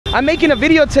I'm making a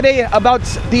video today about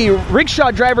the rickshaw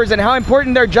drivers and how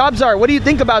important their jobs are. What do you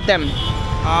think about them?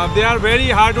 They are very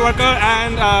hard worker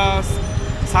and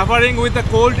suffering with the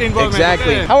cold environment.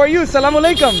 Exactly. Okay. How are you? Assalamu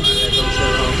alaikum.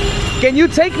 Can you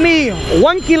take me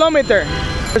 1 kilometer?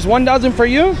 There's 1,000 for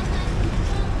you.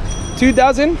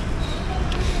 2,000.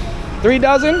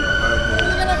 3,000.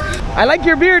 I like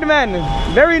your beard, man.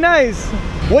 Very nice.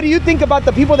 What do you think about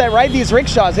the people that ride these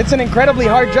rickshaws? It's an incredibly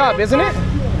hard job, isn't it?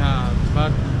 Yeah,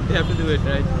 but they have to do it,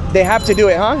 right? They have to do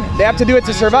it, huh? They have to do it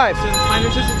to survive.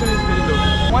 Financial system is very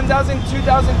low. 1,000,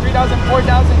 2,000, 3,000,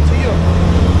 4,000 to you.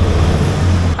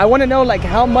 I want to know, like,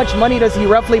 how much money does he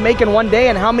roughly make in one day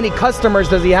and how many customers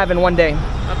does he have in one day?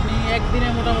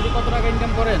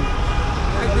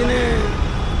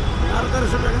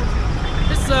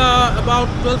 It's about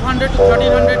 1,200 to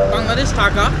 1,300 Bangladesh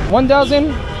Dhaka.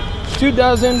 1,000,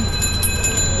 2,000,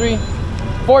 3,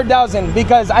 4,000,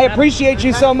 because I appreciate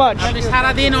you so much.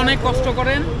 সারাদিন অনেক কষ্ট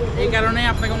করেন এই কারণে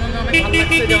আপনাকে অনেক ভালো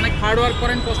লাগছে যে অনেক হার্ড ওয়ার্ক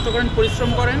করেন কষ্ট করেন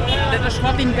পরিশ্রম করেন এটা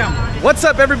সৎ income What's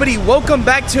up, everybody? Welcome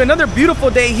back to another beautiful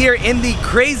day here in the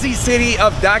crazy city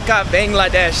of Dhaka,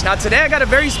 Bangladesh. Now today I got a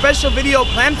very special video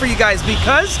planned for you guys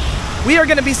because we are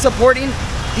going to be supporting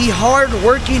the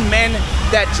hard-working men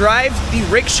that drive the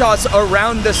rickshaws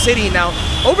around the city. Now,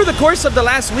 over the course of the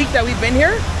last week that we've been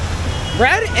here,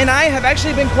 Brad and I have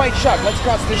actually been quite shocked. Let's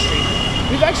cross this street.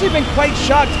 We've actually been quite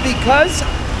shocked because,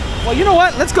 well, you know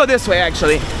what? Let's go this way,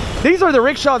 actually. These are the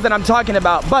rickshaws that I'm talking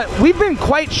about. But we've been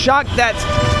quite shocked that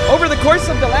over the course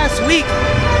of the last week,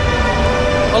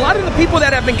 a lot of the people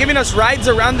that have been giving us rides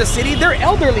around the city, they're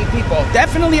elderly people.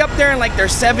 Definitely up there in like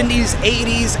their 70s,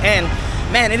 80s, and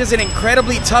man, it is an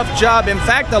incredibly tough job. In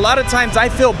fact, a lot of times I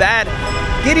feel bad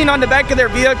getting on the back of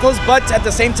their vehicles, but at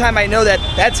the same time I know that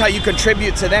that's how you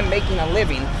contribute to them making a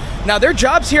living. Now, their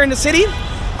jobs here in the city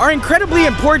are incredibly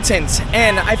important,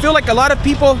 and I feel like a lot of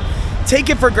people take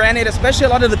it for granted, especially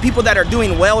a lot of the people that are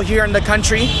doing well here in the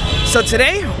country. So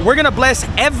today we're gonna bless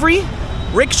every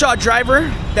rickshaw driver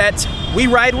that we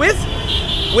ride with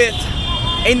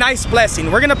a nice blessing.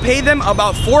 We're gonna pay them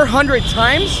about 400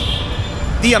 times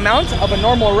the amount of a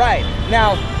normal ride. Now,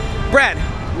 Brad,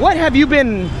 what have you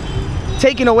been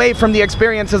taking away from the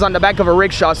experiences on the back of a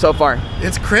rickshaw so far?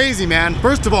 It's crazy, man.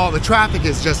 First of all, the traffic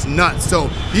is just nuts. So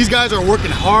these guys are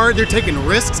working hard, they're taking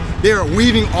risks, they are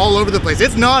weaving all over the place.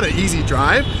 It's not an easy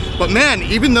drive, but man,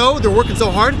 even though they're working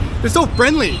so hard, they're so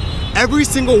friendly. Every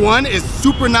single one is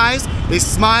super nice, they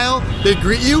smile, they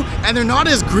greet you, and they're not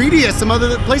as greedy as some other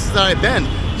places that I've been.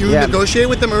 You negotiate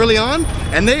with them early on,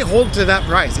 and they hold to that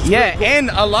price. It's really cool. And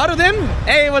a lot of them,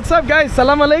 hey, what's up, guys?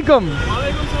 Salam alaikum.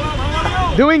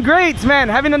 Doing great, man.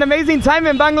 Having an amazing time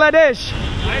in Bangladesh.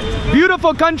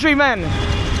 Beautiful country, man.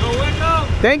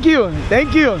 Thank you,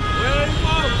 thank you. Where are you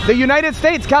from? The United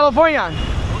States, California.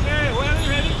 Okay, where are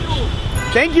you heading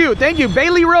to? Thank you.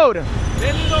 Bailey Road.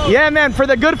 Delhi Road. Yeah, man, for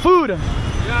the good food.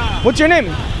 Yeah. What's your name?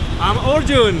 I'm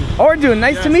Arjun. Arjun,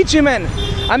 nice to meet you, man.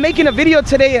 I'm making a video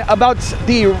today about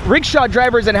the rickshaw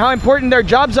drivers and how important their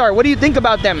jobs are. What do you think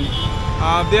about them?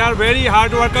 They are very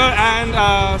hard worker and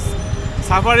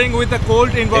suffering with the cold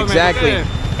environment. Exactly.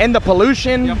 Okay. And the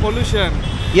pollution. Yeah, pollution.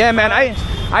 Yeah, man,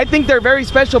 I think they're very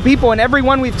special people, and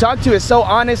everyone we've talked to is so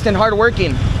honest and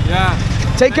hardworking. Yeah.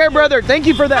 Take care, brother. Thank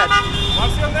you for that.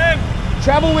 What's your name?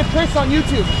 Travelwithchris on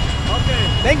YouTube. Okay.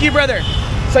 Thank you, brother.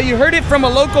 So you heard it from a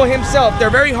local himself.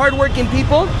 They're very hardworking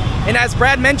people, and as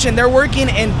Brad mentioned, they're working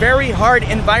in very hard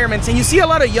environments. And you see a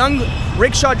lot of young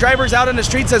rickshaw drivers out on the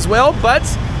streets as well, but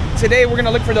today we're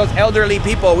gonna look for those elderly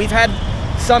people. We've had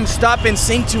some stop and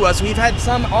sing to us. We've had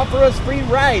some offer us free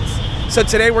rides. So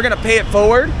today we're gonna pay it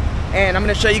forward, and I'm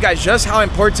gonna show you guys just how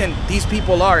important these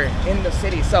people are in the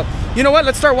city. So, you know what?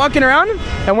 Let's start walking around,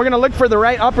 and we're gonna look for the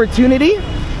right opportunity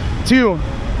to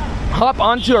hop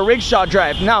onto a rickshaw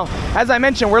drive. Now, as I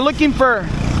mentioned, we're looking for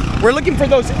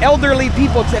those elderly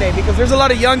people today because there's a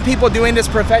lot of young people doing this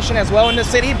profession as well in the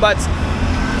city, but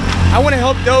I want to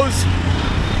help those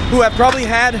who have probably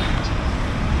had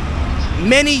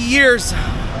many years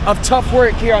of tough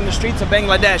work here on the streets of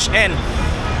Bangladesh. And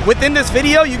within this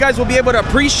video, you guys will be able to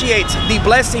appreciate the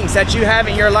blessings that you have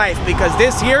in your life, because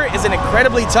this here is an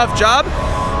incredibly tough job,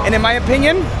 and in my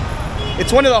opinion,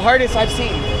 it's one of the hardest I've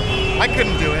seen. I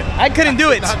couldn't do it. I couldn't do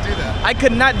it. I could not do that. I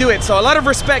could not do it. So a lot of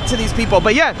respect to these people.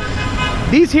 But yeah,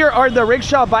 these here are the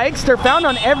rickshaw bikes. They're found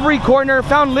on every corner,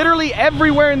 found literally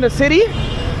everywhere in the city.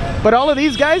 But all of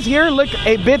these guys here look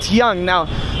a bit young. Now,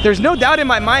 there's no doubt in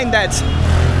my mind that,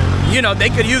 you know, they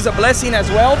could use a blessing as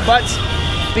well. But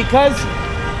because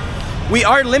we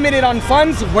are limited on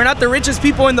funds, we're not the richest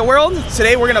people in the world.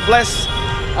 Today, we're going to bless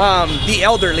the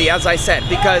elderly, as I said,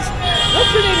 because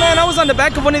Yesterday, man, I was on the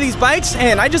back of one of these bikes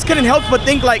and I just couldn't help but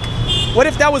think, like, what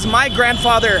if that was my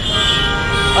grandfather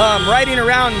riding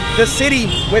around the city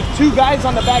with 2 guys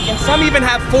on the back, and some even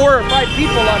have 4 or 5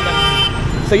 people on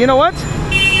them. So you know what?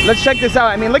 Let's check this out.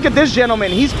 I mean, look at this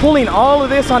gentleman. He's pulling all of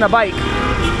this on a bike.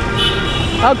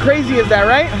 How crazy is that,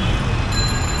 right?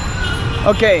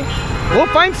 Okay, we'll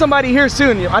find somebody here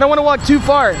soon. I don't want to walk too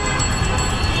far,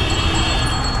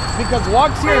 because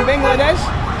walks here in Bangladesh,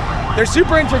 they're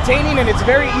super entertaining and it's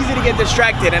very easy to get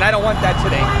distracted, and I don't want that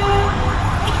today.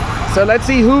 So let's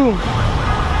see who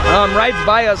rides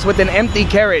by us with an empty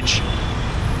carriage.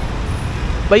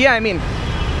 But yeah, I mean,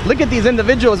 look at these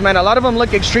individuals, man. A lot of them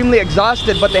look extremely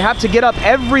exhausted, but they have to get up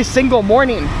every single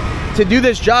morning to do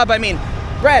this job. I mean,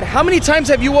 Brad, how many times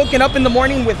have you woken up in the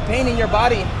morning with pain in your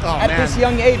body at this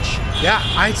young age? Yeah,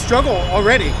 I struggle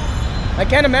already. I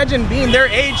can't imagine being their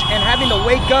age and having to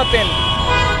wake up and,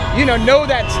 you know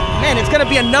that, man, it's gonna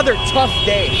be another tough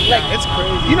day. Like, it's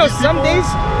crazy. You know, some days,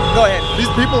 go ahead.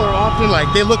 These people are often like,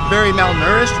 they look very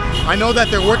malnourished. I know that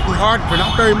they're working hard for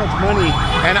not very much money,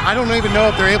 and I don't even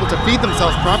know if they're able to feed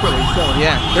themselves properly. So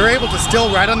yeah, they're able to still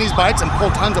ride on these bikes and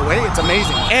pull tons of weight. It's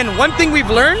amazing. And one thing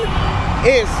we've learned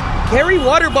is carry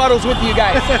water bottles with you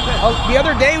guys. The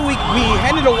other day we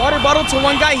handed a water bottle to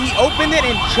one guy. He opened it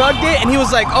and chugged it, and he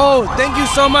was like, oh, thank you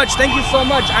so much,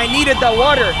 I needed that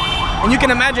water. And you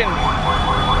can imagine,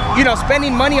 you know,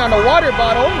 spending money on a water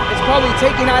bottle is probably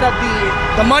taking out of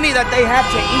the money that they have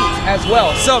to eat as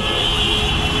well. So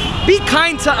be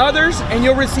kind to others and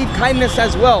you'll receive kindness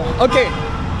as well. Okay,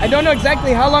 I don't know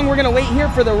exactly how long we're gonna wait here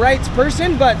for the right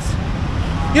person, but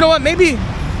you know what, maybe,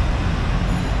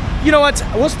 you know what,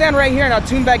 we'll stand right here and I'll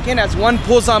tune back in as one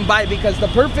pulls on by, because the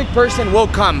perfect person will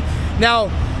come. Now,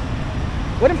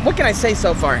 what can I say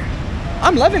so far?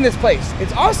 I'm loving this place.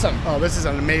 It's awesome. Oh, this is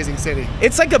an amazing city.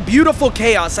 It's like a beautiful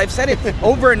chaos. I've said it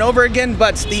over and over again,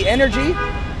 but the energy,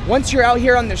 once you're out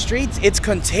here on the streets, it's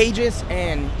contagious,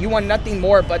 and you want nothing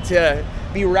more but to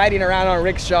be riding around on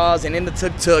rickshaws and in the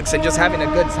tuk-tuks and just having a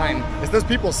good time. It's those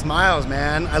people's smiles,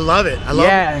 man. I love it. I love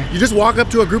it. You just walk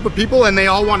up to a group of people and they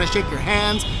all want to shake your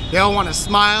hands. They all want to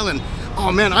smile, and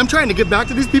oh man, I'm trying to give back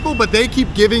to these people, but they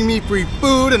keep giving me free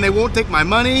food and they won't take my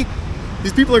money.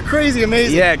 These people are crazy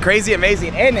amazing. Yeah, crazy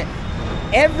amazing. And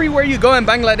everywhere you go in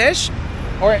Bangladesh,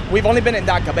 or we've only been in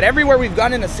Dhaka, but everywhere we've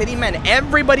gone in the city, man,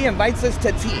 everybody invites us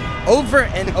to tea over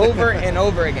and over and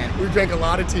over again. We drank a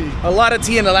lot of tea. A lot of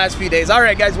tea in the last few days. All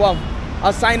right, guys, well,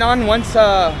 I'll sign on once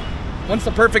the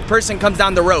perfect person comes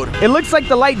down the road. It looks like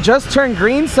the light just turned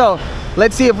green, so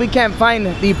let's see if we can't find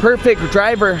the perfect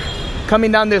driver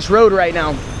coming down this road right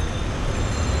now.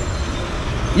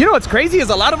 You know what's crazy is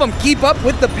a lot of them keep up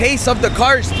with the pace of the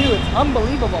cars too. It's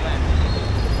unbelievable, man.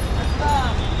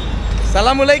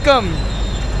 Assalamu alaikum.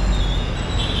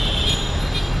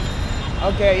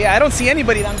 Okay, yeah, I don't see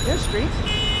anybody down this street.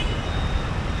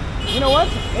 You know what?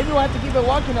 Maybe we'll have to keep it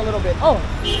walking a little bit. Oh,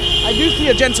 I do see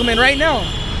a gentleman right now.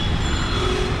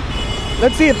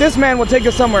 Let's see if this man will take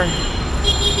us somewhere.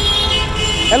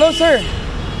 Hello, sir.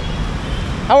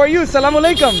 How are you? Assalamu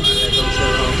alaikum.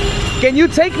 Can you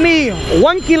take me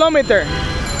 1 kilometer?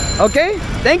 Okay,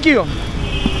 thank you.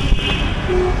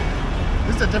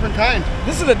 This is a different kind.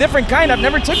 This is a different kind. I've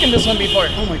never taken this one before.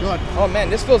 Oh my God. Oh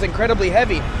man, this feels incredibly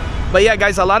heavy. But yeah,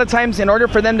 guys, a lot of times in order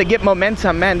for them to get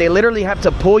momentum, man, they literally have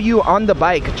to pull you on the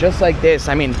bike just like this.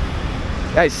 I mean,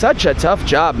 guys, such a tough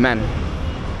job, man.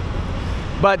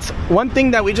 But one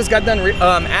thing that we just got done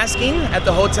asking at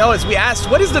the hotel is we asked,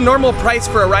 what is the normal price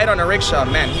for a ride on a rickshaw?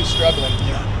 Man, he's struggling.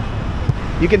 Yeah.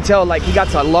 You can tell, like, he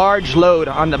got a large load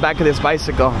on the back of this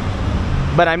bicycle.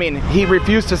 But I mean, he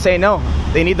refused to say no.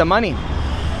 They need the money.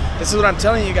 This is what I'm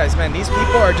telling you guys, man. These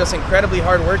people are just incredibly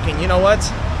hardworking. You know what?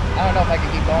 I don't know if I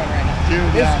can keep going right now.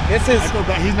 Dude, this is... I feel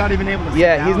bad. He's not even able to sit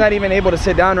down. He's not even able to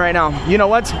sit down right now. You know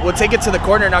what? We'll take it to the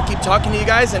corner and I'll keep talking to you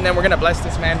guys, and then we're going to bless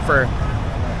this man for,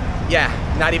 yeah,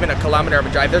 not even a kilometer of a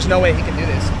drive. There's no way he can do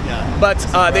this. Yeah.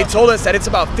 But they told us that it's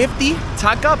about 50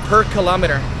 taka per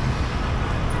kilometer.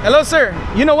 Hello, sir.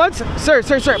 You know what? Sir.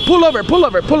 Pull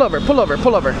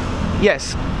over.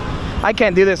 Yes. I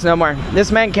can't do this no more.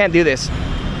 This man can't do this.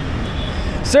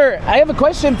 Sir, I have a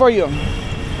question for you.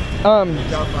 Let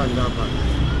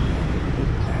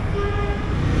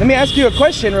me ask you a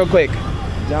question real quick.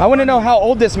 I want to know how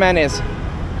old this man is.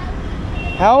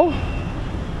 How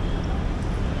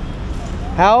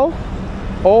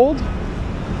old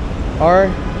are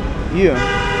you?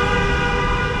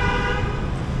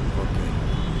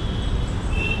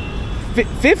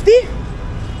 50?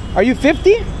 Are you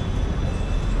 50?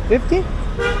 50?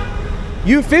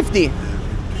 You 50?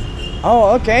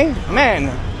 Oh, okay. Man,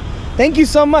 Thank you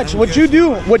so much. What you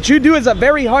do is a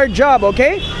very hard job,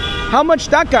 okay? How much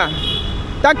Dhaka?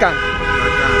 Dhaka.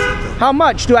 How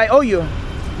much do I owe you?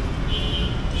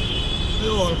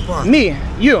 Me,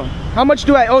 you. How much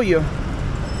do I owe you?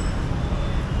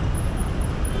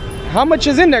 How much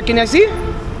is in there? Can I see?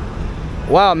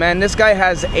 Wow, man, this guy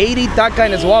has 80 Dhaka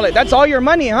in his wallet. That's all your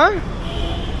money, huh?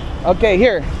 Okay,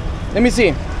 here. Let me see.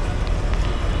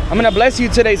 I'm gonna bless you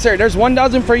today, sir. There's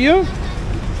 1,000 for you.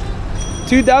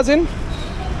 2,000.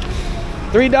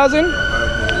 3,000.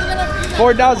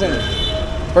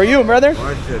 4,000. For you, brother.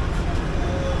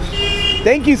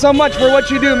 Thank you so much for what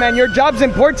you do, man. Your job's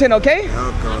important, okay?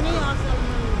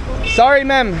 Sorry,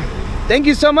 ma'am. Thank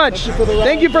you so much.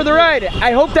 Thank you for the ride.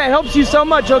 I hope that helps you so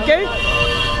much, okay?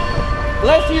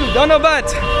 Bless you. Don't know but.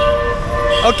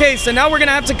 Okay, so now we're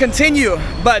gonna have to continue,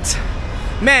 but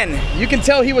man, you can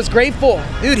tell he was grateful.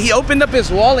 Dude, he opened up his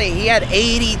wallet. He had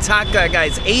 80 Dhaka,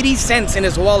 guys, 80 cents in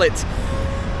his wallet.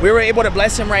 We were able to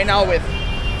bless him right now with,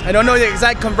 I don't know the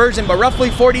exact conversion, but roughly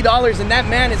 $40, and that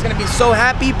man is gonna be so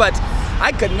happy. But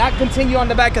I could not continue on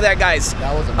the back of that guy's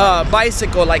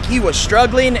bicycle. Like, he was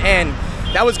struggling, and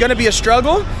that was gonna be a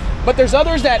struggle. But there's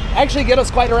others that actually get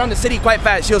us quite around the city quite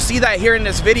fast. You'll see that here in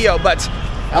this video, but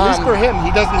at least for him,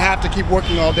 he doesn't have to keep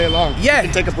working all day long. Yeah, he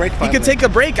can take a break. He could take a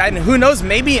break, and who knows?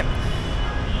 Maybe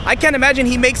I can't imagine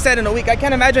he makes that in a week. I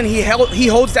can't imagine he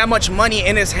holds that much money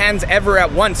in his hands ever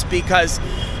at once, because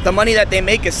the money that they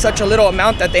make is such a little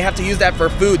amount that they have to use that for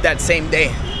food that same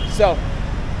day. So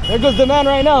there goes the man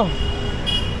right now.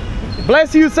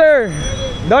 Bless you, sir.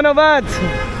 Donavat.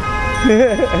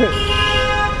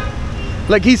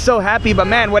 Like, he's so happy, but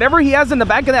man, whatever he has in the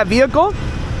back of that vehicle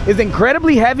is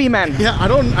incredibly heavy, man. Yeah,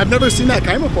 I've never seen that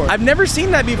kind before. I've never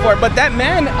seen that before, but that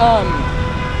man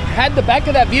had the back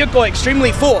of that vehicle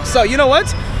extremely full. So you know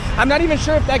what? I'm not even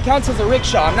sure if that counts as a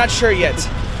rickshaw. I'm not sure yet.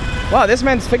 Wow, this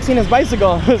man's fixing his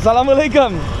bicycle. Salam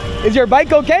alaikum. Is your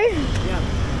bike okay?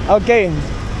 Yeah. Okay.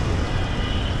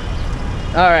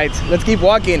 All right, let's keep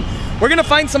walking. We're gonna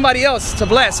find somebody else to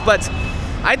bless, but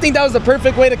I think that was the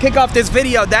perfect way to kick off this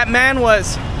video. That man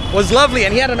was lovely,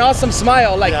 and he had an awesome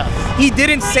smile. Like, he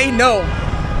didn't say no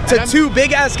to two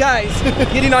big ass guys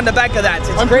getting on the back of that.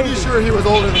 I'm pretty sure he was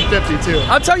older than 50 too.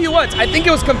 I'll tell you what, I think it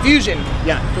was confusion.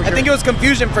 Yeah, for sure. I think it was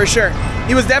confusion for sure.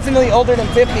 He was definitely older than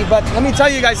 50, but let me tell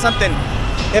you guys something.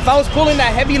 If I was pulling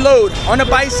that heavy load on a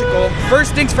bicycle,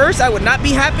 first things first, I would not be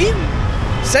happy.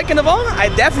 Second of all, I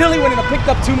definitely wouldn't have picked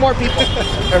up two more people.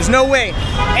 There's no way.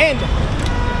 And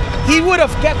he would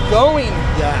have kept going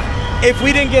if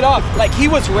we didn't get off. Like, he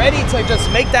was ready to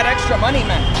just make that extra money,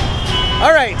 man.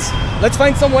 All right, let's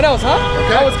find someone else, huh? Okay.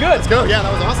 That was good. Let's go. Yeah,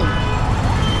 that was awesome.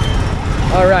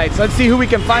 All right, so let's see who we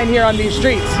can find here on these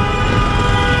streets.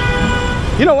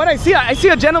 You know what I see? I see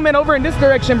a gentleman over in this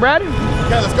direction, Brad.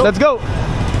 Yeah, let's go. Let's go.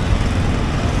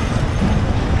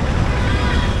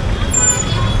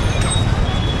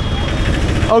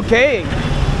 Okay.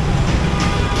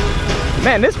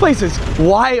 Man, this place is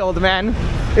wild, man.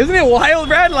 Isn't it wild,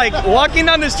 Brad? Like, walking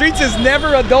down the streets is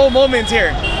never a dull moment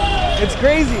here. It's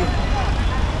crazy.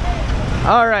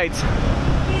 All right.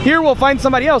 Here we'll find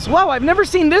somebody else. Wow, I've never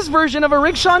seen this version of a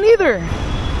rickshaw either.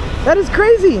 That is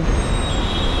crazy.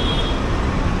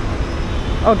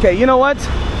 Okay, you know what?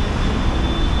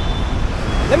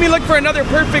 Let me look for another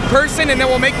perfect person, and then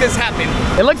we'll make this happen.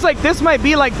 It looks like this might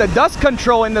be like the dust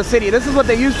control in the city. This is what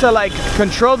they use to like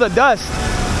control the dust.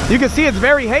 You can see it's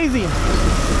very hazy.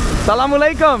 Salam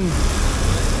alaikum.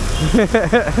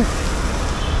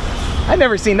 I've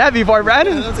never seen that before, Brad.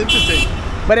 Yeah, that's interesting.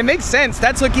 But it makes sense.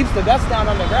 That's what keeps the dust down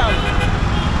on the ground.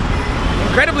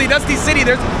 Incredibly dusty city.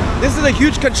 This is a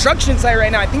huge construction site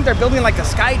right now. I think they're building like a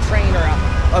sky train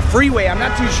or a freeway. I'm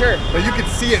not too sure. But you can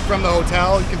see it from the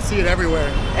hotel. You can see it everywhere.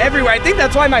 Everywhere. I think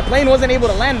that's why my plane wasn't able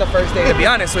to land the first day, to be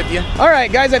honest with you. All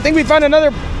right, guys, I think we found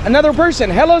another person.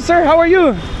 Hello, sir. How are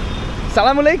you?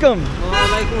 Salam alaikum.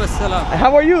 Walaikum assalam.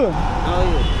 How are you? How are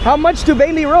you? How much to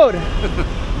Bailey Road?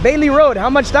 Bailey Road, how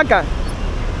much Dhaka?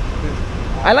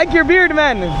 I like your beard,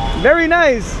 man. Very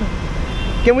nice.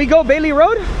 Can we go Bailey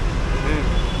Road?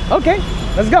 Okay,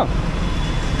 let's go.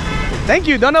 Thank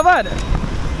you, Donovan.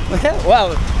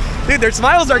 Wow, dude, their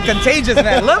smiles are contagious,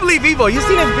 man. Lovely people. You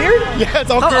seen his beard? Yeah, it's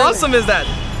all How curly. awesome is that?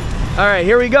 All right,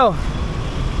 here we go.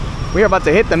 We are about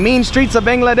to hit the mean streets of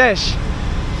Bangladesh.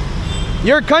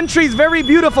 Your country's very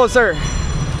beautiful, sir.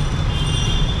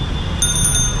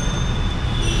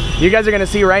 You guys are gonna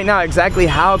see right now exactly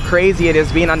how crazy it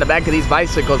is being on the back of these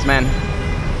bicycles, man.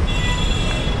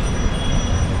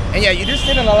 And yeah, you do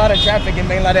sit in a lot of traffic in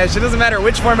Bangladesh. It doesn't matter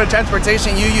which form of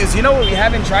transportation you use. You know what we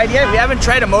haven't tried yet? We haven't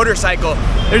tried a motorcycle.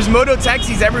 There's moto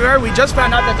taxis everywhere. We just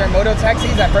found out that they're moto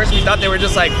taxis. At first we thought they were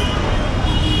just like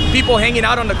people hanging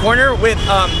out on the corner with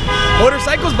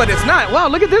motorcycles, but it's not. Wow,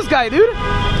 look at this guy, dude.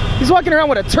 He's walking around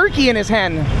with a turkey in his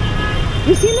hand.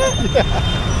 You seen that? Yeah.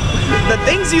 The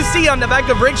things you see on the back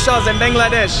of rickshaws in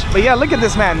Bangladesh. But yeah, look at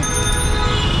this man.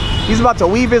 He's about to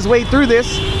weave his way through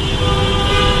this.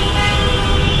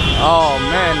 Oh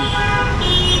man.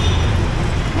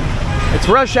 It's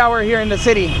rush hour here in the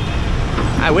city.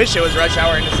 I wish it was rush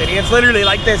hour in the city. It's literally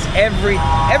like this every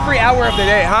hour of the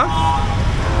day, huh?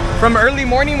 From early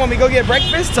morning when we go get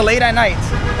breakfast to late at night.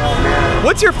 Oh man.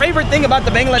 What's your favorite thing about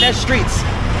the Bangladesh streets?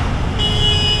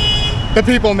 The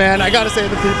people, man. I gotta say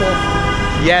the people.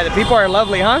 Yeah, the people are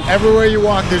lovely, huh? Everywhere you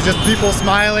walk, there's just people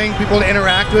smiling, people to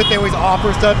interact with. They always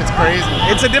offer stuff. It's crazy.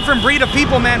 It's a different breed of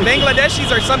people, man.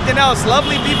 Bangladeshis are something else.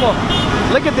 Lovely people.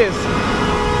 Look at this.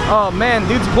 Oh man,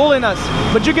 dude's bullying us.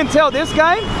 But you can tell this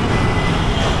guy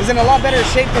is in a lot better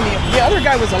shape than the other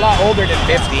guy was a lot older than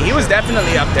 50. He was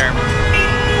definitely up there.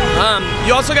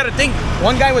 You also got to think,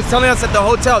 one guy was telling us at the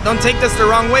hotel, don't take this the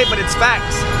wrong way, but it's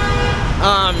facts.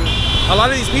 A lot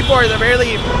of these people are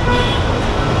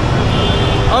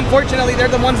unfortunately,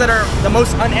 they're the ones that are the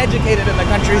most uneducated in the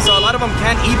country, so a lot of them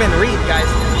can't even read, guys.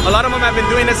 A lot of them have been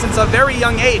doing this since a very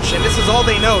young age, and this is all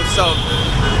they know, so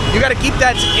you got to keep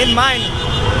that in mind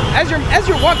as you're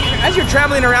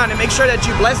traveling around, and make sure that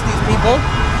you bless these people.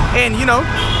 And you know,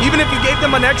 even if you gave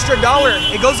them an extra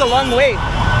 $1, it goes a long way.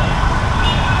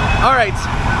 All right,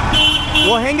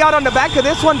 we'll hang out on the back of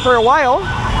this one for a while.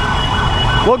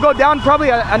 We'll go down probably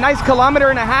a nice 1.5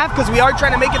 kilometers because we are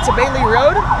trying to make it to Bailey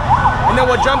Road. And then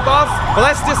we'll jump off,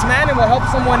 bless this man, and we'll help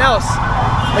someone else.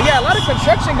 But yeah, a lot of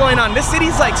construction going on. This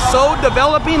city's like so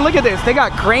developing. Look at this. They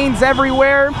got cranes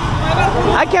everywhere.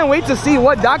 I can't wait to see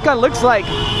what Dhaka looks like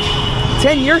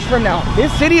 10 years from now.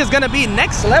 This city is gonna be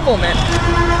next level, man.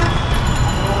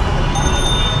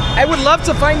 I would love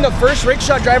to find the first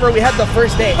rickshaw driver we had the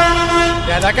first day.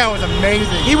 Yeah, that guy was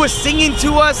amazing. He was singing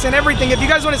to us and everything. If you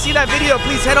guys want to see that video,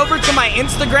 please head over to my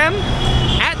Instagram,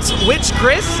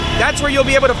 @WithChris. That's where you'll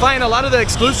be able to find a lot of the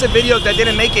exclusive videos that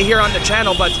didn't make it here on the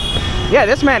channel. But yeah,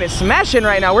 this man is smashing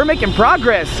right now. We're making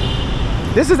progress.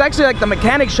 This is actually like the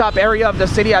mechanic shop area of the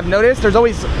city, I've noticed. There's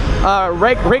always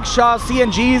rickshaw,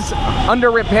 CNGs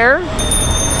under repair.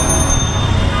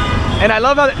 And I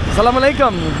love how, Assalamu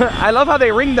alaikum. I love how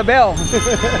they ring the bell.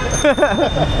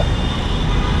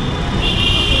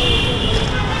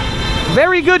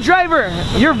 Very good driver.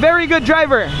 You're a very good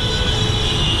driver.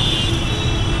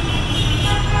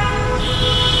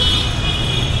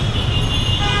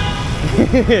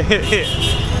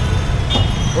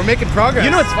 We're making progress.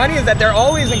 You know what's funny is that they're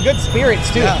always in good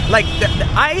spirits too. Yeah. Like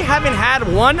I haven't had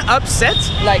one upset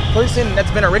like person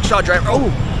that's been a rickshaw driver.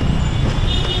 Oh,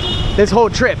 this whole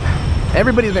trip.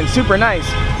 Everybody's been super nice.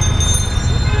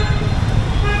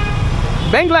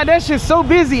 Bangladesh is so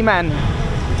busy, man.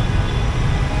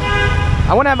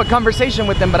 I want to have a conversation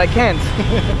with them, but I can't.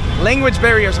 Language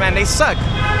barriers, man, they suck.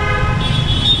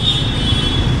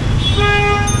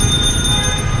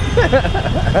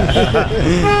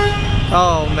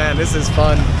 Oh man, this is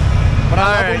fun. But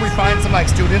I love when we find some like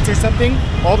students or something,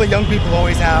 all the young people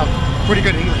always have pretty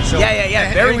good English. So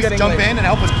yeah, very good English. Jump in and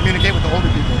help us communicate with the older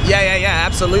people. Yeah,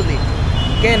 absolutely.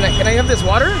 Can I have this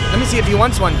water? Let me see if he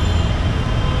wants one.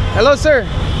 Hello, sir.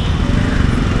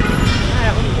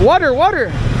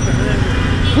 Water.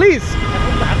 Please.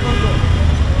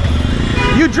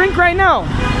 You drink right now.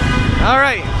 All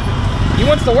right. He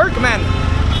wants to work, man.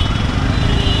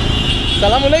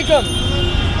 Assalamu alaikum.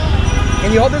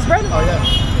 Can you hold this bread? Oh, yeah.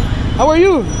 How are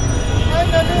you?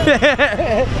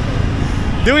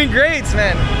 Doing great,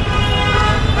 man.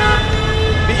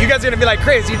 You guys are gonna be like,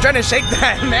 Chris, you're trying to shake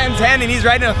that man's hand and he's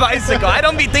riding a bicycle. I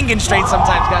don't be thinking straight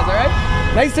sometimes, guys, all right?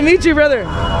 Nice to meet you, brother.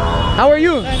 How are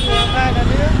you?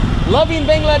 Loving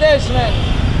Bangladesh, man.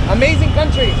 Amazing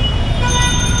country.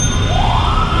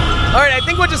 All right, I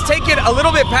think we'll just take it a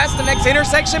little bit past the next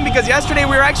intersection because yesterday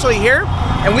we were actually here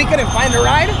and we couldn't find a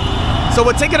ride. So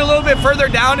we'll take it a little bit further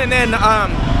down and then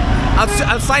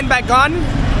I'll sign back on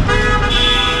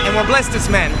and we'll bless this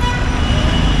man.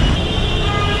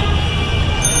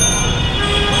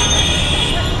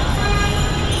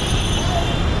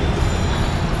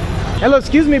 Hello,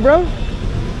 excuse me, bro.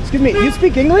 Excuse me, you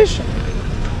speak English?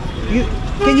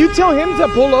 Can you tell him to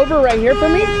pull over right here for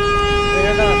me?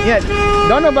 Yeah,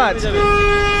 Donobat.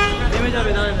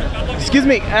 Excuse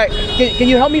me, can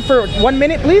you help me for 1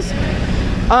 minute, please?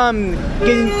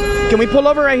 Can we pull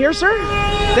over right here, sir?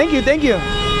 Thank you.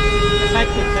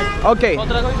 Okay.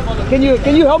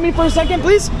 Can you help me for a second,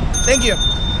 please? Thank you.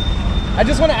 I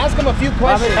just want to ask him a few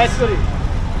questions.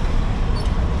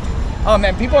 Oh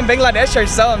man, people in Bangladesh are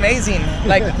so amazing.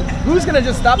 Like, who's gonna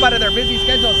just stop out of their busy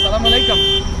schedule? Assalamu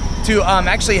alaikum. to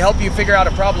actually help you figure out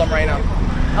a problem right now.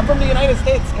 I'm from the United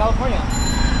States, California.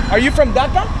 Are you from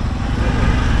Dhaka?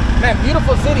 Man,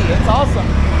 beautiful city. It's awesome.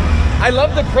 I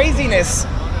love the craziness.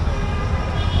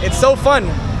 It's so fun.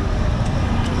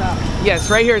 Yes,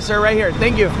 right here, sir, right here.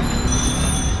 Thank you.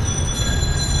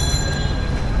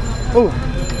 Oh,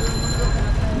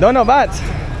 no, but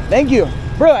thank you.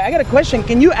 Bro, I got a question.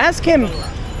 Can you ask him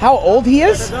how old he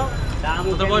is?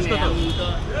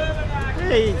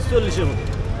 এই 40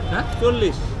 হ্যাঁ 40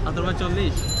 আপনার 40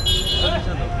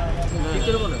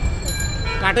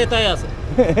 কাটে তাই আছে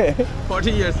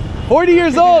 40 years 40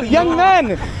 years old, young man.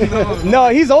 No,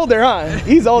 he's older, huh?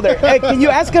 He's older. Hey, can you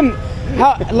ask him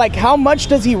how much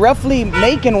does he roughly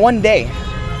make in one day?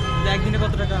 একদিনে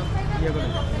কত টাকা ইয়ে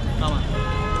করেন কামান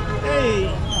এই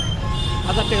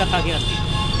 1000 টাকা থাকে আর কি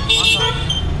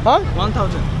Huh?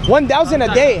 1000 1,000 a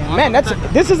day. Man,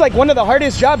 this is like one of the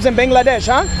hardest jobs in Bangladesh,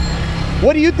 huh?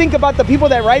 What do you think about the people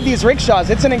that ride these rickshaws?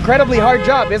 It's an incredibly hard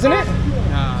job, isn't it?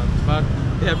 but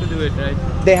they have to do it, right?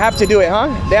 They have to do it, huh?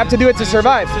 They have to do it to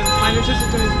survive. Financial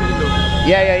system is very low.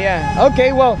 Yeah. Okay,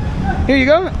 well, here you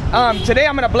go. Today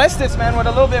I'm gonna bless this man with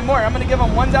a little bit more. I'm gonna give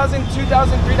him 1,000,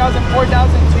 2,000, 3,000,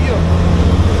 4,000 to you.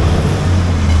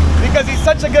 Because he's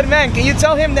such a good man. Can you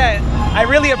tell him that I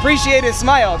really appreciate his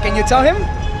smile? Can you tell him?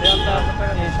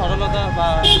 সরলতা বা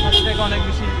হাসিটাকে অনেক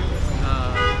বেশি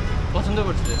পছন্দ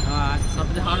করছে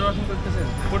আপনি যে hard working করতেছেন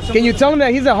Can you tell him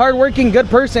that he's a hard-working, good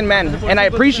person, man, and I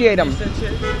appreciate him.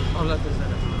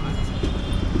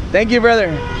 Thank you, brother.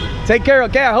 Take care,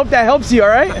 okay? I hope that helps you,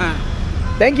 all right?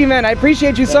 Thank you, man. I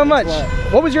appreciate you so much.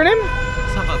 What was your name?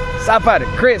 Safar.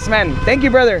 Chris, man. Thank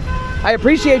you, brother. I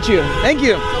appreciate you. Thank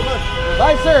you.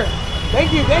 Bye, sir. Thank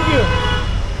you.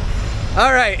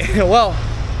 All right. Well,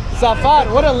 Safar,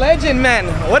 what a legend, man.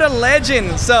 What a legend.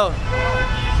 So,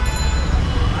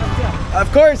 of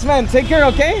course, man. Take care,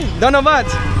 okay? Donovat.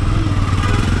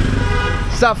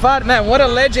 Safar, man, what a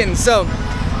legend. So,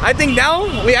 I think now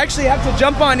we actually have to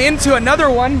jump on into another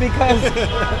one because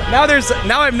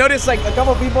now I've noticed like a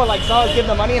couple people like saw us give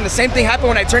the money, and the same thing happened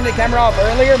when I turned the camera off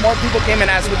earlier. More people came and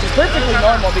asked, which is perfectly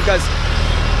normal because,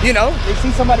 you know, they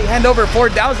see somebody hand over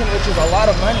 4,000, which is a lot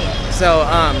of money. So,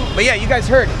 but yeah, you guys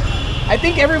heard. I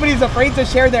think everybody's afraid to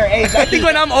share their age. I think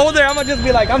when I'm older, I'm gonna just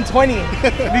be like, I'm 20.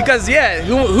 Because yeah,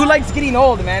 who likes getting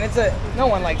old, man? No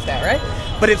one likes that, right?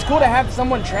 But it's cool to have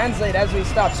someone translate as we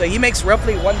stop. So he makes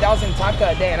roughly 1,000 taka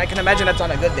a day, and I can imagine that's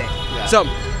on a good day. Yeah. So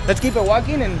let's keep it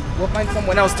walking, and we'll find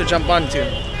someone else to jump onto.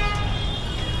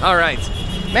 All right.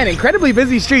 Man, incredibly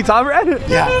busy streets, Alfred.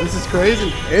 Yeah, this is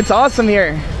crazy. It's awesome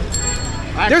here.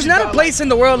 There's not a place in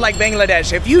the world like Bangladesh.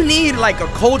 If you need like a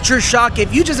culture shock,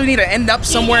 if you just need to end up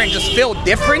somewhere and just feel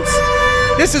different,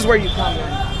 this is where you come,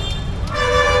 man.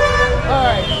 All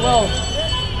right, well,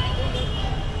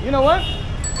 you know what?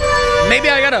 Maybe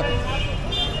I gotta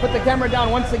put the camera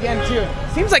down once again too.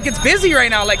 Seems like it's busy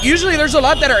right now. Like usually there's a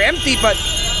lot that are empty, but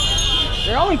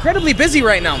they're all incredibly busy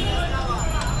right now.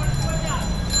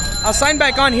 I'll sign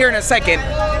back on here in a second.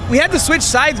 We had to switch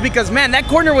sides because, man, that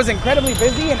corner was incredibly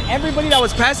busy and everybody that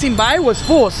was passing by was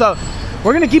full. So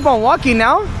we're gonna keep on walking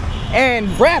now.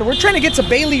 And Brad, we're trying to get to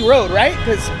Bailey Road, right?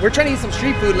 Because we're trying to eat some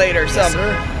street food later. So yes,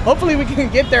 hopefully we can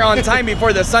get there on time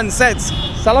before the sun sets.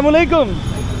 Assalamu alaikum.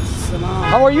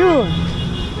 How are you?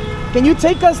 Can you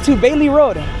take us to Bailey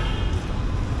Road?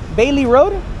 Bailey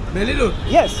Road? Bailey Road?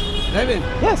 Yes.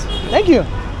 Yes, thank you.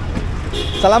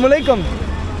 Assalamu alaikum.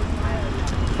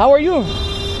 How are you?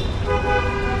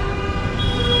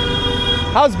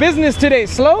 How's business today?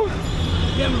 Slow?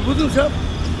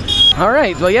 All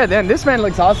right. Well, yeah, then this man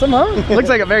looks awesome, huh? Looks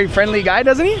like a very friendly guy,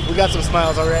 doesn't he? We got some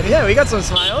smiles already. Yeah, we got some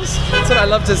smiles. That's what I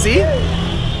love to see.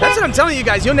 That's what I'm telling you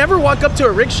guys. You'll never walk up to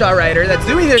a rickshaw rider that's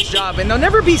doing this job and they'll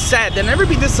never be sad. They'll never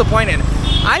be disappointed.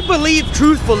 I believe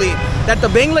truthfully that the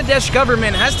Bangladesh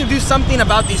government has to do something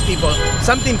about these people,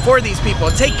 something for these people,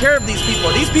 take care of these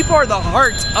people. These people are the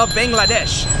heart of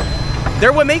Bangladesh.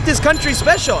 They're what make this country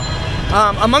special,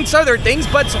 amongst other things.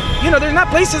 But, you know, there's not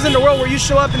places in the world where you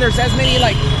show up and there's as many,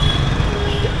 like,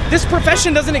 this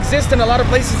profession doesn't exist in a lot of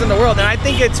places in the world. And I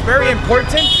think it's very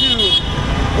important to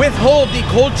withhold the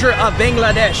culture of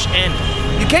Bangladesh. And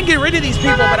you can't get rid of these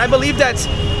people, but I believe that,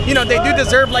 you know, they do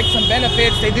deserve like some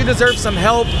benefits. They do deserve some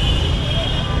help.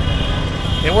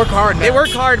 They work hard, man. They work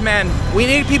hard, man. We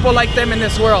need people like them in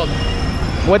this world.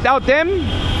 Without them,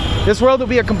 this world will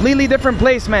be a completely different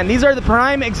place, man. These are the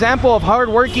prime example of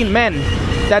hard-working men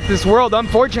that this world,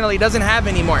 unfortunately, doesn't have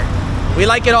anymore. We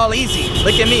like it all easy.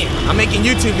 Look at me. I'm making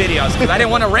YouTube videos because I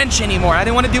didn't want to wrench anymore. I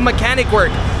didn't want to do mechanic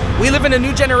work. We live in a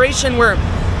new generation where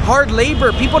hard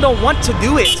labor, people don't want to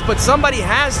do it, but somebody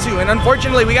has to. And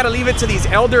unfortunately, we got to leave it to these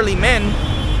elderly men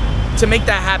to make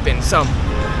that happen. So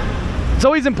it's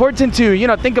always important to, you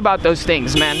know, think about those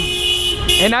things, man.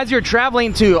 And as you're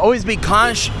traveling, to always be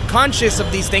conscious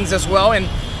of these things as well, and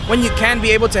when you can,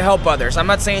 be able to help others. I'm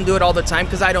not saying do it all the time,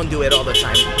 because I don't do it all the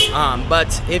time.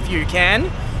 But if you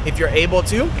can, if you're able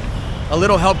to, a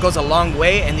little help goes a long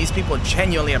way, and these people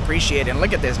genuinely appreciate it. And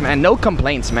look at this, man. No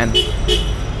complaints, man.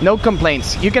 No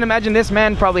complaints. You can imagine this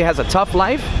man probably has a tough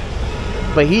life,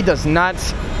 but he does not,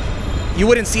 you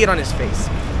wouldn't see it on his face.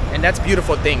 And that's a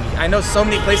beautiful thing. I know so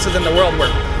many places in the world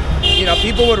where, you know,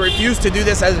 people would refuse to do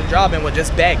this as a job and would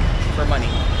just beg for money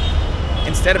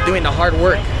instead of doing the hard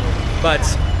work. But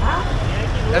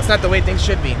that's not the way things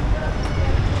should be.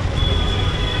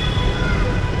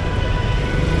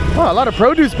 Oh, a lot of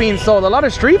produce being sold, a lot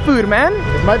of street food, man.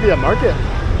 This might be a market.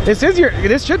 This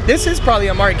is probably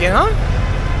a market, huh?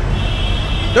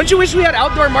 Don't you wish we had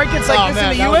outdoor markets like this in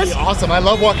the US? Would be awesome. I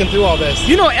love walking through all this.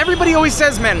 You know, everybody always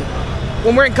says, man,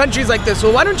 when we're in countries like this,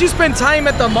 well, why don't you spend time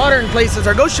at the modern places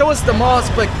or go show us the malls?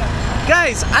 But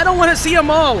guys, I don't want to see a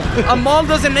mall. A mall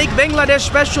doesn't make Bangladesh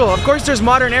special. Of course, there's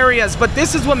modern areas, but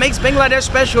this is what makes Bangladesh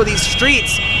special. These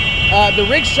streets, the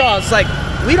rickshaws, like,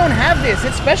 we don't have this.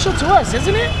 It's special to us,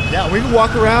 isn't it? Yeah, we can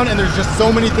walk around and there's just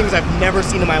so many things I've never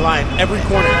seen in my life. Every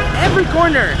corner. Every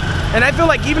corner. And I feel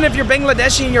like even if you're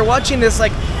Bangladeshi and you're watching this,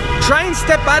 like, try and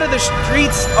step out of the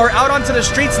streets or out onto the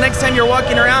streets next time you're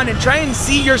walking around and try and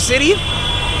see your city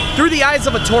through the eyes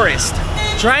of a tourist.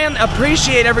 Try and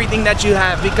appreciate everything that you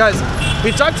have, because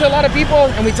we talk to a lot of people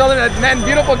and we tell them that, man,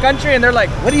 beautiful country, and they're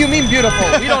like, what do you mean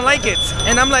beautiful? We don't like it.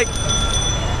 And I'm like,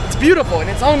 it's beautiful in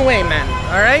its own way, man,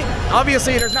 all right?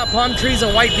 Obviously, there's not palm trees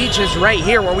and white beaches right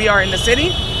here where we are in the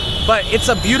city, but it's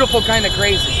a beautiful kind of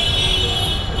crazy.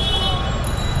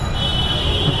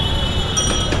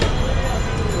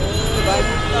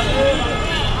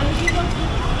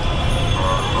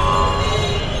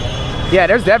 Yeah,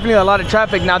 there's definitely a lot of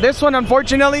traffic. Now this one,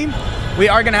 unfortunately, we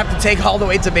are gonna have to take all the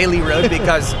way to Bailey Road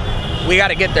because we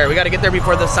gotta get there. We gotta get there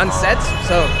before the sun sets.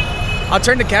 So I'll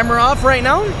turn the camera off right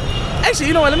now. Actually,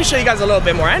 you know what? Let me show you guys a little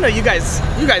bit more. I know you guys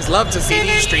love to see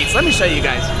these streets. Let me show you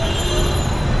guys.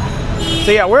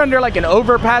 So yeah, we're under like an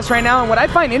overpass right now, and what I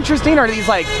find interesting are these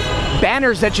like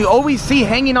banners that you always see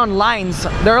hanging on lines.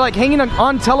 They're like hanging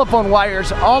on telephone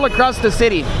wires all across the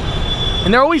city,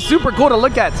 and they're always super cool to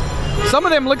look at. Some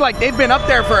of them look like they've been up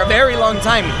there for a very long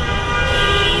time.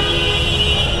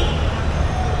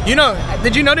 You know,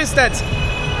 did you notice that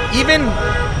even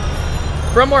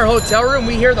from our hotel room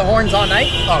we hear the horns all night?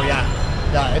 Oh yeah,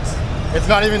 yeah. It's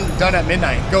not even done at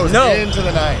midnight. It goes into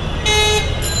the night.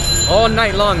 All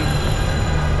night long.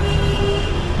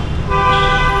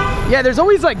 Yeah, there's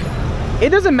always like, it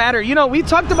doesn't matter. You know, we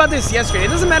talked about this yesterday. It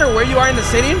doesn't matter where you are in the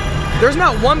city. There's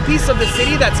not one piece of the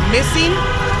city that's missing,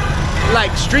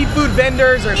 like street food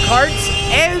vendors or carts.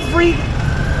 Every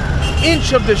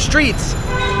inch of the streets,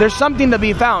 there's something to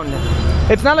be found.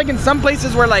 It's not like in some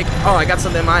places where like, oh, I got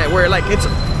something in my eye, where like it's,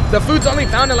 the food's only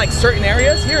found in like certain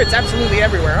areas. Here, it's absolutely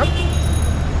everywhere,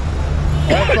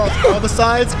 huh? All across all the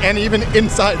sides and even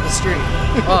inside the street.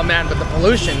 Oh man, but the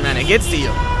pollution, man, it gets to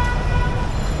you.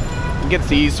 It gets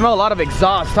to you. You smell a lot of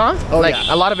exhaust, huh? Oh, like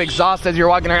yeah. a lot of exhaust as you're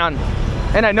walking around.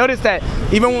 And I noticed that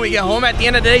even when we get home at the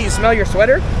end of the day, you smell your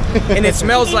sweater and it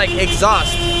smells like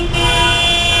exhaust.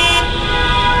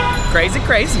 Crazy,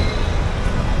 crazy.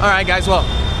 All right, guys, well,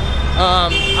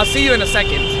 I'll see you in a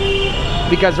second.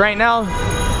 Because right now,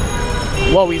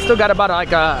 well, we still got about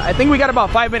like, I think we got about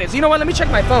 5 minutes. You know what, let me check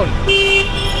my phone.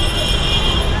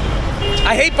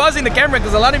 I hate pausing the camera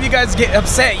because a lot of you guys get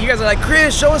upset. You guys are like,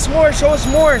 Chris, show us more, show us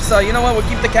more. So you know what, we'll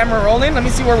keep the camera rolling. Let me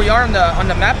see where we are on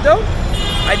the map though.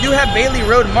 I do have Bailey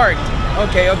Road marked.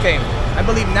 Okay, okay. I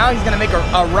believe now he's gonna make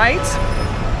a right.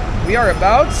 We are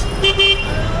about,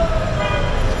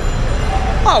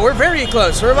 oh, we're very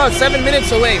close. We're about 7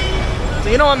 minutes away. So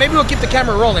you know what, maybe we'll keep the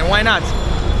camera rolling, why not?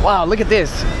 Wow, look at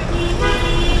this.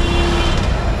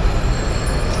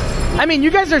 I mean,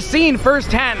 you guys are seeing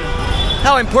firsthand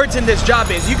how important this job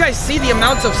is. You guys see the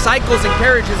amounts of cycles and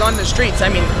carriages on the streets. I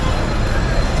mean,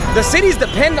 the cities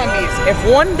depend on these. If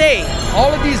one day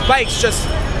all of these bikes just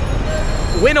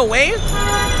went away,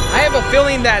 I have a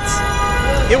feeling that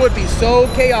it would be so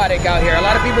chaotic out here. A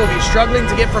lot of people would be struggling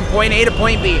to get from point A to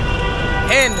point B.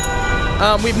 And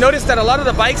we've noticed that a lot of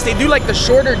the bikes, they do like the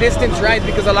shorter distance rides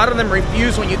because a lot of them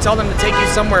refuse when you tell them to take you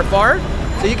somewhere far.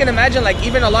 So you can imagine, like,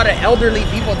 even a lot of elderly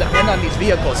people depend on these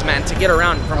vehicles, man, to get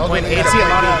around from point A to point B. I see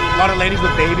a lot of ladies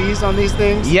with babies on these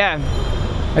things. Yeah,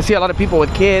 I see a lot of people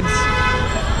with kids.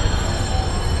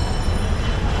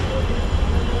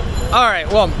 All right,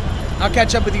 well, I'll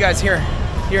catch up with you guys here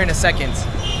in a second.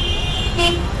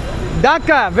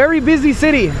 Dhaka, very busy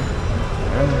city.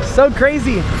 So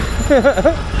crazy.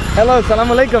 Hello, salam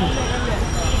alaikum.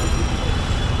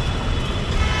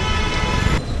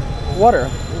 Water.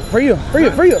 For you.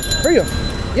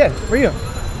 Yeah, for you.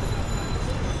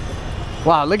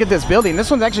 Wow, look at this building. This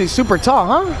one's actually super tall,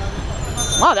 huh?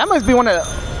 Wow, that must be one of the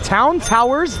town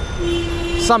towers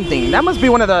something. That must be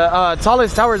one of the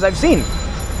tallest towers I've seen.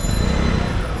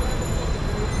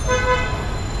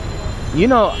 You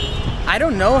know, I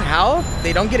don't know how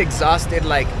they don't get exhausted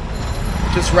like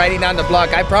just riding down the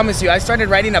block. I promise you, I started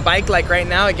riding a bike like right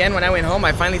now. Again, when I went home,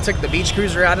 I finally took the beach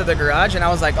cruiser out of the garage and I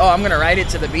was like, oh, I'm gonna ride it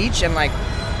to the beach. And like,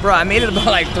 bro, I made it about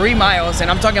like 3 miles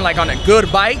and I'm talking like on a good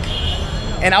bike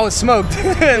and I was smoked.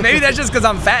 Maybe that's just because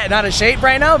I'm fat and out of shape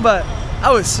right now, but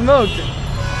I was smoked.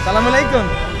 Salam alaikum.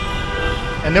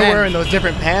 And they're wearing those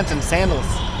different pants and sandals.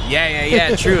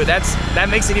 Yeah, true. That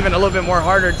makes it even a little bit more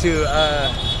harder to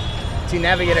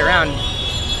navigate around.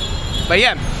 But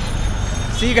yeah,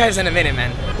 see you guys in a minute,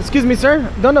 man. Excuse me, sir.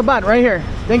 Donabat, right here.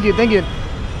 Thank you.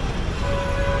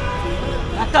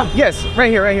 Yes,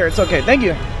 right here. It's okay. Thank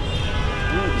you.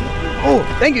 Oh,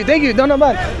 thank you.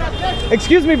 Donabat.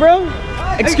 Excuse me, bro.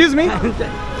 Excuse me. Do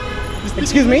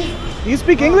you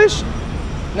speak English?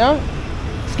 No?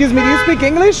 Excuse me, do you speak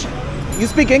English? You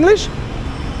speak English?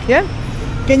 Yeah?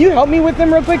 Can you help me with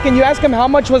him real quick? Can you ask him how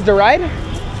much was the ride?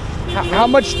 How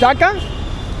much Dhaka?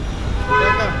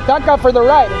 Dhaka for the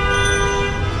ride.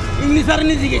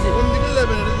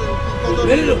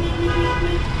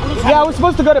 Yeah, I was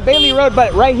supposed to go to Bailey Road,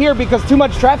 but right here because too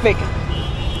much traffic.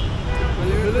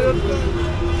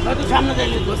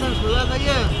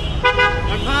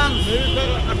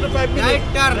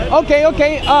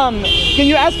 Okay. Can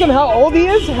you ask him how old he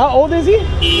is? How old is he?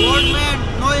 Old man,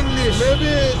 no English.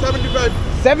 Maybe 75.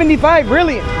 75,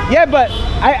 really? Yeah, but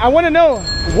I want to know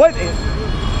what.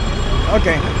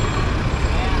 Okay.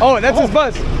 Oh, that's his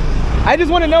bus. I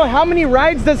just want to know how many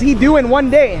rides does he do in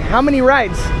one day? How many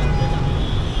rides?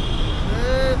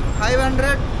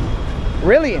 500.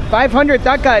 Really? 500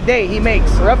 Dhaka a day he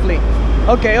makes, roughly.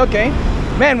 Okay.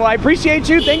 Man, well, I appreciate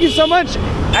you. Thank you so much.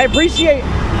 I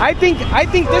think this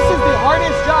is the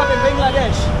hardest job in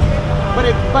Bangladesh.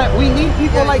 But we need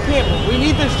people like him. We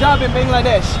need this job in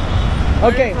Bangladesh.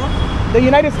 Okay. The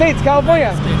United States,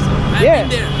 California. I've been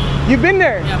there. You've been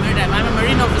there? Yeah, many times. I'm a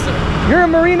Marine officer. You're a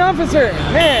Marine officer.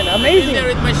 Man, amazing. I've been there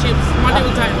with my ships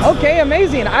multiple times. Okay,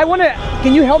 amazing.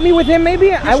 Can you help me with him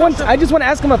maybe? I just want to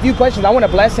ask him a few questions. I want to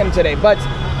bless him today, but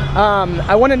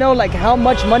I want to know like how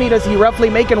much money does he roughly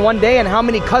make in one day and how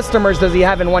many customers does he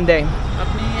have in one day?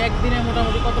 আপনি একদিনে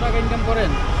মোটামুটি কত টাকা income করেন?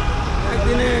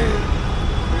 একদিনে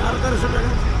 1200 টাকা।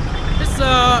 It's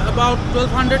about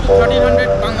 1200 to 1300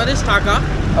 Bangladesh Dhaka.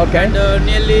 Okay. And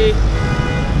nearly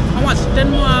how much?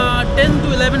 10 to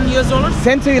 11 US dollars.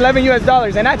 10 to 11 US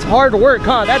dollars, and that's hard work,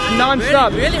 huh? That's non-stop.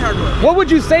 Really hard work. What would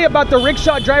you say about the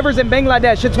rickshaw drivers in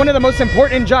Bangladesh? It's one of the most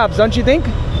important jobs, don't you think?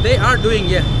 They are doing,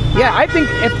 yeah. Yeah, I think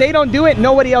if they don't do it,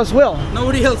 nobody else will.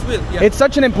 Nobody else will. Yeah. It's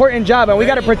such an important job, and we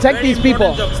got to protect these people.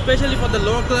 Job, especially for the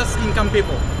lower class income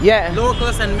people. Yeah. Lower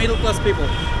class and middle class people.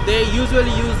 They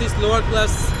usually use these lower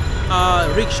class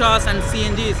rickshaws and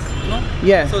CNGs, you know?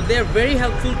 Yeah. So they're very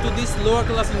helpful to these lower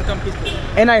class income people.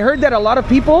 And I heard that a lot of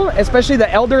people, especially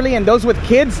the elderly and those with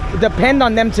kids, depend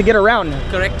on them to get around.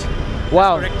 Correct.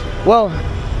 Wow. Correct. Well,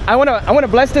 I want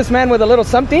to bless this man with a little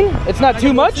something. It's not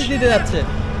too much,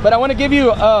 but I want to give you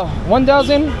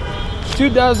 1,000,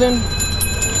 2,000,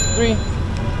 3,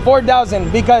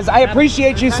 4,000 because I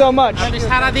appreciate you so much. আপনি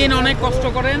সারা দিন অনেক কষ্ট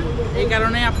করেন এই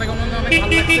কারণে আপনাকে মনে অনেক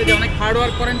ভালো লাগছে যে অনেক হার্ড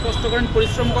ওয়ার্ক করেন কষ্ট করেন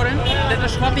পরিশ্রম করেন এটা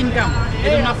সৎ ইনকাম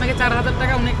এজন্য আপনাকে 4000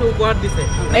 টাকা উনি একটা উপহার দিয়েছে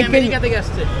আমেরিকা থেকে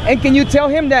আসছে And can you tell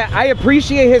him that I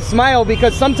appreciate his smile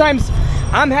because sometimes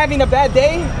I'm having a bad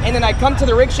day and then I come to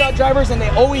the rickshaw drivers and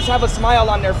they always have a smile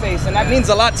on their face and that means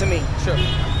a lot to me. Sure.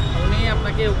 উনি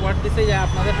আপনাকে উপহার দিয়েছে যে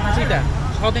আপনাদের হাসিটা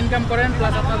সৎ income করেন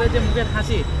plus আপনাদের যে মুখের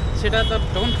হাসি সেটা তো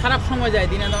যখন খারাপ সময় যায়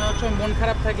দিনে অনেক সময় মন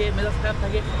খারাপ থাকে মেজাজ খারাপ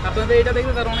থাকে আপনাদের এটা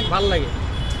দেখলে তার অনেক ভালো লাগে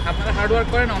আপনারা হার্ড ওয়ার্ক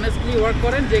করেন অনেস্টলি ওয়ার্ক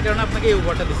করেন যে কারণে আপনাকে এই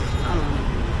উপহারটা দিয়েছে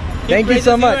Thank you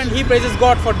so much. And he praises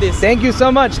God for this. Thank you so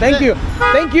much. Thank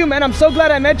you, man. I'm so glad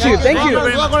I met you. Thank you.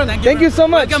 Thank you so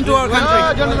much. Welcome to our country.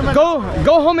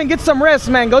 Go home and get some rest,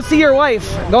 man. Go see your wife.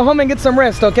 Go home and get some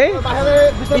rest, okay?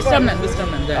 Bistamnan.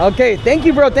 Okay, thank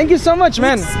you, bro. Thank you so much,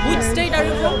 man. Which state are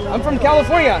you from? I'm from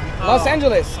California, Los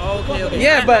Angeles. Okay.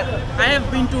 Yeah, but I have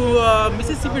been to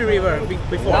Mississippi River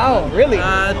before. Wow, really?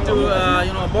 To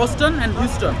Boston and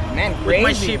Houston. Man, with crazy.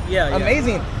 my ship. Yeah.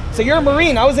 Amazing. So you're a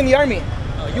Marine. I was in the Army.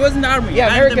 He was in the army. Yeah,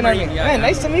 and American the Army. Marine. Yeah, Man, yeah.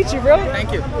 nice to meet you, bro.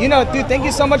 Thank you. You know, dude, thank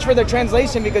you so much for the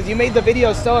translation because you made the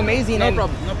video so amazing. No and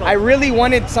problem, no problem. I really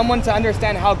wanted someone to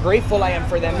understand how grateful I am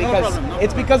for them because problem, no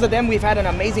it's problem. because of them we've had an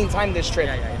amazing time this trip.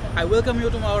 Yeah, yeah, yeah. I welcome you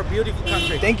to our beautiful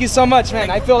country. Thank you so much, man.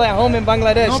 I feel at home in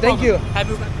Bangladesh. No Thank problem. you. Have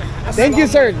you. Thank you,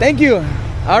 sir. Thank you.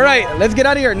 All right, let's get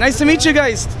out of here. Nice to meet you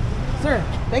guys. Sir,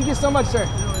 thank you so much, sir.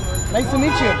 Nice to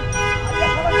meet you.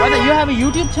 Brother, you have a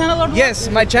YouTube channel or what? Yes,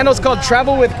 my channel is called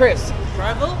Travel with Chris.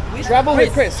 Travel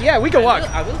with Chris. Yeah, we can walk.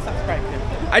 I will subscribe him.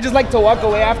 I just like to walk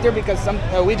away after because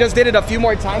we just did it a few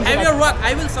more times. Have and your work.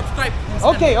 I will subscribe.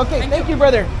 instantly. Okay, okay. Thank you,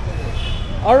 brother.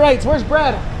 All right, where's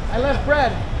Brad? I left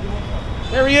Brad.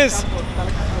 There he is.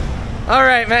 All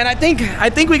right, man. I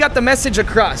think we got the message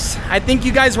across. I think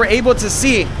you guys were able to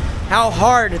see how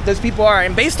hard those people are.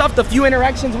 And based off the few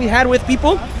interactions we had with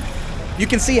people, you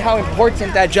can see how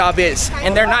important that job is.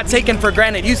 And they're not taken for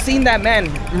granted. You've seen that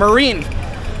man, Marine.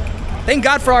 Thank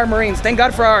God for our Marines. Thank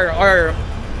God for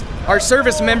our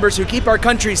service members who keep our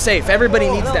country safe. Everybody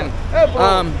needs them.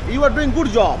 You are doing good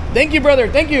job. Thank you, brother.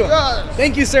 Thank you. Yes.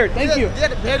 Thank you, sir. Thank you. They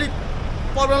are very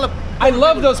problem. I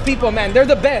love those people, man. They're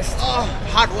the best.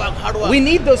 Hard work, hard work. We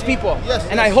need those people. Yes,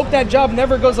 and I yes. hope that job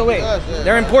never goes away. Yes, yes.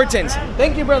 They're important.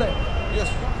 Thank you, brother. Yes.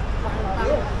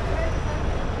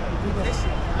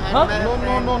 Huh?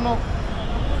 No.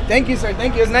 Thank you, sir.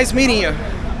 Thank you. It was nice meeting you.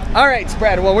 All right,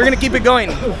 Brad. Well, we're going to keep it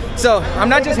going. So I'm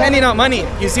not just handing out money.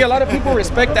 You see, a lot of people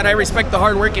respect that. I respect the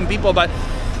hardworking people, but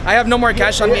I have no more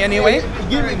cash on me anyway.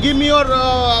 Give me your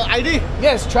ID.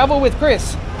 Yes, Travel with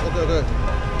Chris. Okay.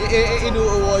 In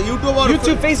YouTube or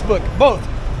YouTube, Facebook, both.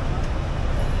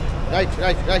 Right.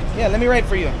 Yeah, let me write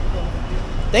for you.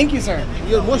 Thank you, sir.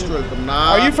 You're most welcome.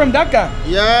 Are you from Dhaka?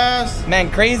 Yes.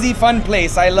 Man, crazy fun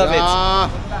place. I love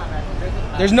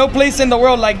it. There's no place in the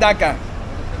world like Dhaka.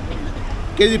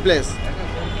 Crazy place.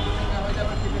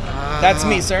 That's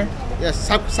me, sir. Yes.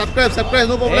 Subscribe.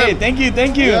 No problem. Hey, thank you.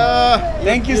 Yeah.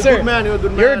 Thank you, You're sir. Good man. You're a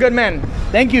good man. You're a good man.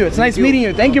 Thank you. It's nice meeting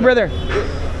you. Thank you, brother.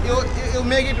 You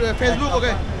make it Facebook,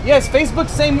 okay? Yes, Facebook,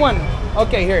 same one.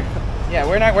 Okay, here. Yeah,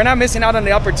 we're not missing out on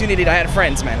the opportunity to have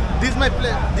friends, man. This is my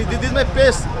place. This is my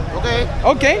place, okay?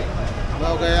 Okay.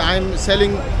 Okay, I'm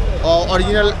selling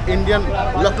original Indian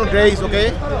Lucknow drinks,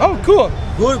 okay? Oh, cool.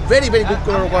 Good, very good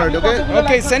quality, okay?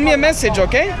 Okay, send me a message,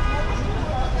 okay?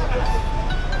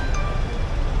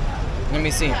 Let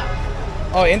me see.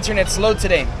 Oh, internet's slow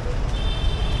today.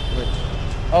 Wait.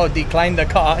 Oh, declined the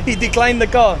call. He declined the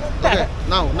call. Okay,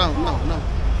 now.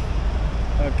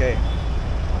 Okay.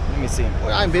 Let me see.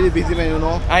 I'm very busy, man, you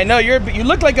know. I know you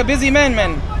look like a busy man.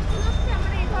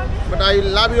 But I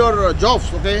love your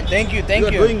jobs, okay? Thank you. You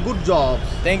are doing good jobs.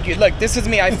 Thank you. Look, this is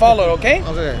me. I follow, okay?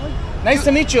 Okay. Nice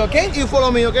to meet you, okay? You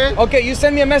follow me, okay? Okay, you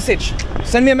send me a message.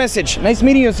 Send me a message. Nice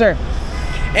meeting you, sir.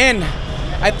 And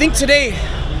I think today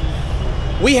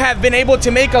we have been able to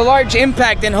make a large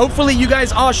impact, and hopefully you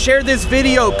guys all share this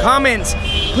video, comment.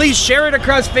 Please share it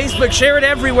across Facebook, share it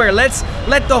everywhere. Let's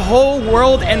let the whole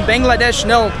world and Bangladesh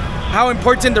know how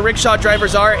important the rickshaw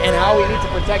drivers are and how we need to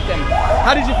protect them.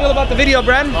 How did you feel about the video,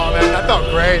 Brad? Oh man, that felt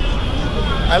great.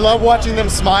 I love watching them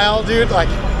smile, dude. Like,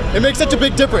 it makes such a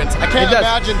big difference. I can't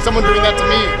imagine someone doing that to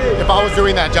me if I was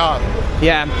doing that job.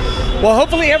 Yeah. Well,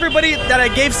 hopefully everybody that I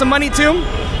gave some money to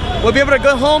will be able to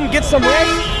go home, get some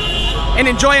rest, and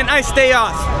enjoy a nice day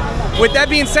off. With that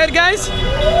being said, guys,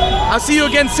 I'll see you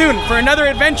again soon for another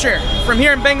adventure from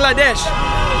here in Bangladesh.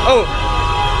 Oh,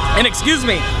 and excuse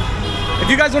me, if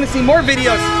you guys want to see more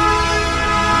videos,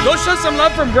 go show some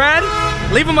love from Brad.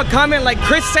 Leave him a comment like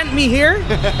Chris sent me here,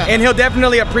 and he'll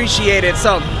definitely appreciate it.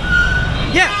 So,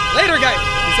 yeah, later, guys.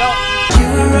 Peace out. You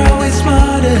were always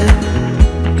smarter.